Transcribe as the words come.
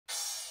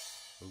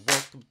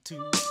Welcome to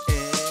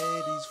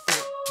Eddie's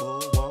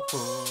Football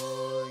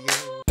Waffle, yeah.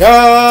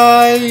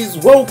 Guys,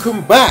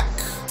 welcome back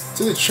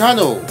to the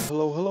channel.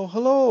 Hello.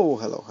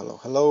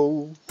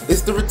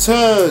 It's the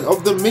return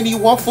of the mini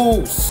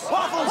waffles.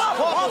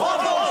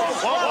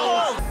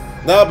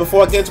 Now,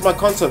 before I get into my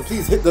content,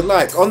 please hit the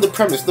like on the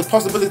premise, the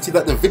possibility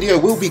that the video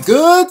will be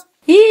good.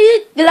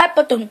 Hit the like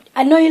button.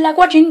 I know you like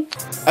watching.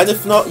 And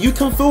if not, you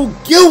can feel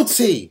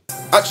guilty.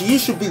 Actually, you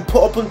should be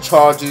put up on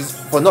charges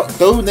for not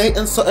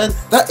donating something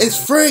that is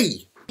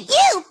free.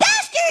 You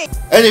bastard!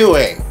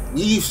 Anyway,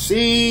 we've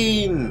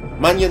seen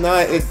Man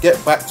United get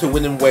back to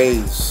winning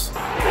ways.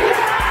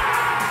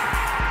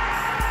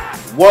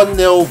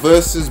 1-0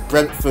 versus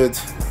Brentford,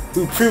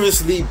 who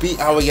previously beat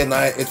our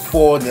United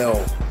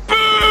 4-0.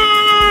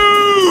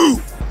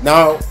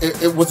 Now,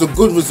 it was a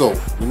good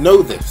result, we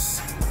know this,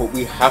 but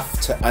we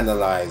have to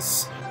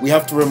analyse. We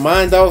have to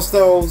remind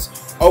ourselves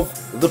of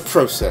the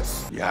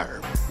process.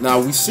 Yarr. Now,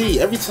 we see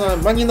every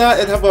time Man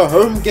United have a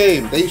home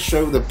game, they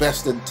show the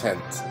best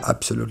intent.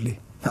 Absolutely.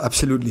 But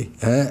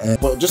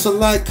just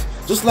like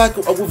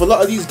with a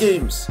lot of these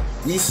games,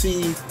 we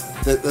see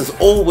that there's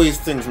always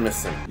things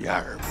missing.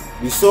 Yarr.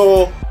 We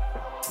saw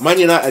Man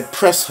United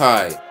press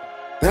high.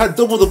 They had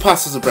double the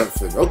passes of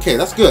Brentford. Okay,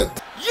 that's good.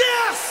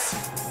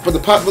 Yes! But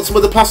some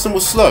of the passing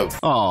was slow.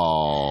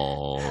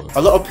 Oh.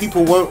 A lot of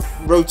people weren't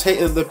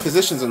rotating their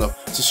positions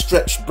enough to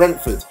stretch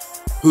Brentford,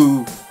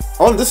 who,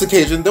 on this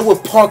occasion, they were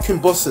parking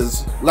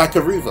buses like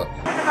a river.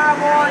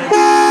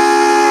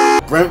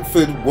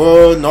 Brentford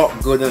were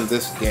not good in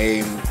this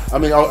game. I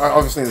mean,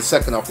 obviously in the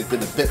second half they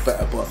did a bit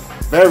better, but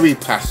very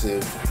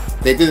passive.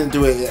 They didn't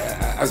do it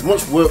as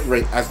much work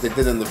rate as they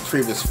did in the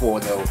previous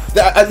 4-0.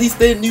 At least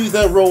they knew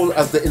their role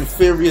as the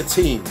inferior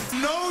team.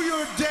 Know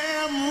your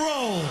damn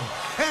role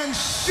and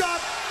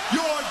shut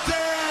your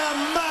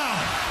damn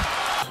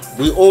mouth.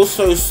 We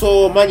also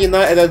saw Man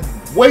United had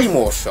way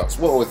more shots.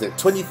 What was it,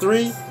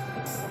 23?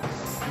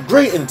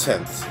 Great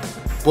intent,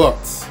 but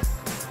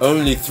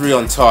only 3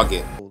 on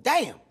target.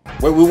 Damn.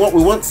 Where we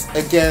once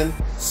again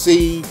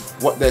see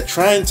what they're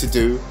trying to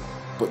do,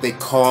 but they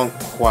can't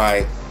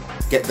quite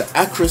get the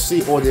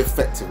accuracy or the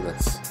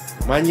effectiveness.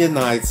 Man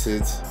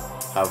United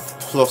have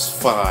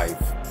 +5.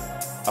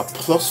 A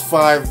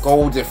 +5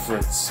 goal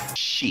difference.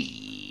 Shit.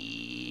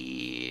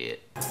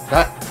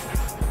 That,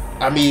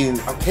 I mean,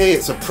 okay,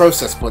 it's a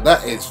process, but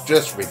that is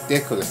just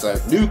ridiculous.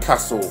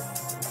 Newcastle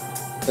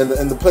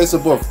in the place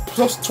above,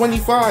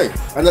 +25.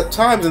 And at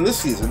times in this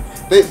season,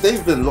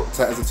 they've been looked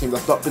at as a team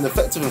that's not been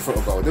effective in front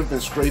of goal. They've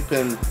been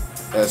scraping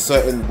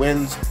certain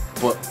wins,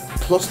 but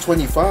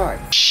 +25.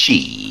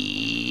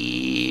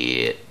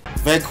 Shit.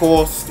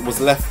 Weghorst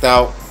was left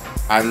out,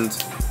 and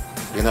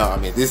you know, I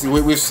mean,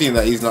 we've seen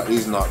that he's not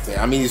there.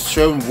 I mean, he's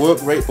shown work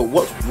rate, but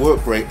what's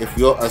work rate if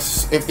you're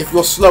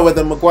slower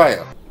than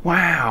Maguire?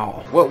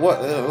 Wow.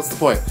 What's the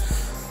point?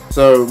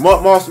 So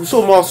we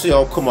saw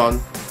Martial come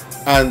on,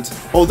 and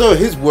although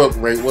his work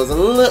rate was a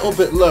little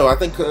bit low, I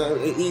think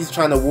he's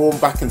trying to warm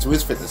back into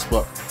his fitness.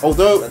 But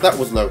although that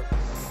was low,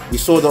 we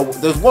saw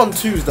there's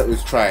 1-2s that he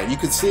was trying. You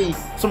could see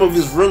some of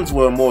his runs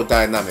were more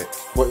dynamic,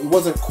 but he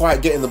wasn't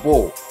quite getting the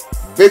ball.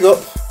 Big up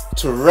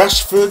to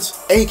Rashford,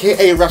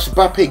 aka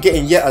Rashbappe,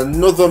 getting yet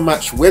another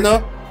match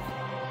winner.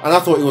 And I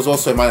thought he was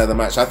also man of the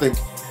match. I think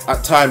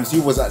at times he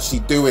was actually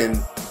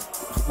doing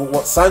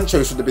what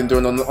Sancho should have been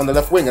doing on the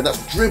left wing, and that's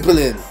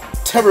dribbling,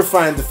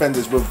 terrifying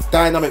defenders with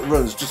dynamic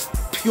runs, just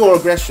pure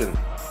aggression.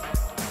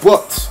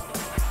 But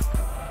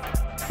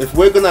if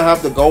we're going to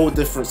have the goal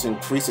difference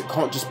increase, it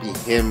can't just be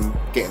him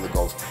getting the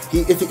goals.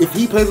 If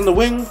he plays on the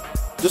wing,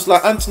 just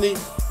like Anthony,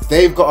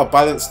 they've got to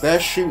balance their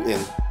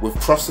shooting with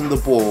crossing the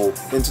ball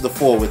into the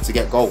forward to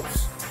get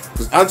goals.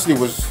 Because Anthony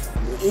was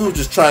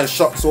just trying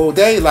shots all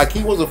day like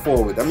he was a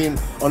forward. I mean,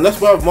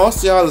 unless we have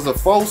Martial as a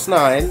false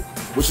 9,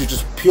 which is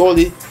just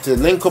purely to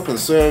link up and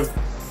serve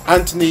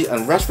Anthony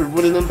and Rashford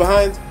running in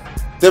behind,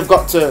 they've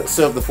got to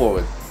serve the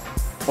forward.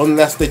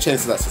 Unless they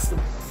change to that system.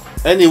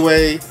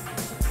 Anyway,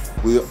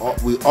 we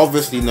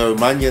obviously know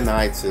Man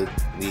United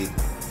need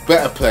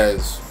better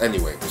players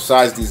anyway,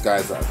 besides these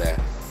guys that are there.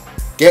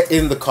 Get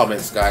in the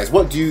comments, guys.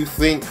 What do you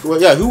think?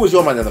 Well, yeah, who was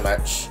your man of the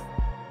match?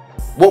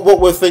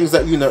 What were things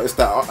that you noticed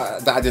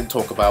that I didn't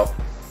talk about?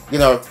 You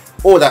know,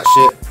 all that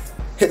shit.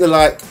 Hit the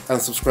like and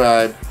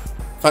subscribe.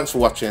 Thanks for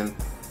watching.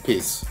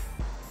 Peace.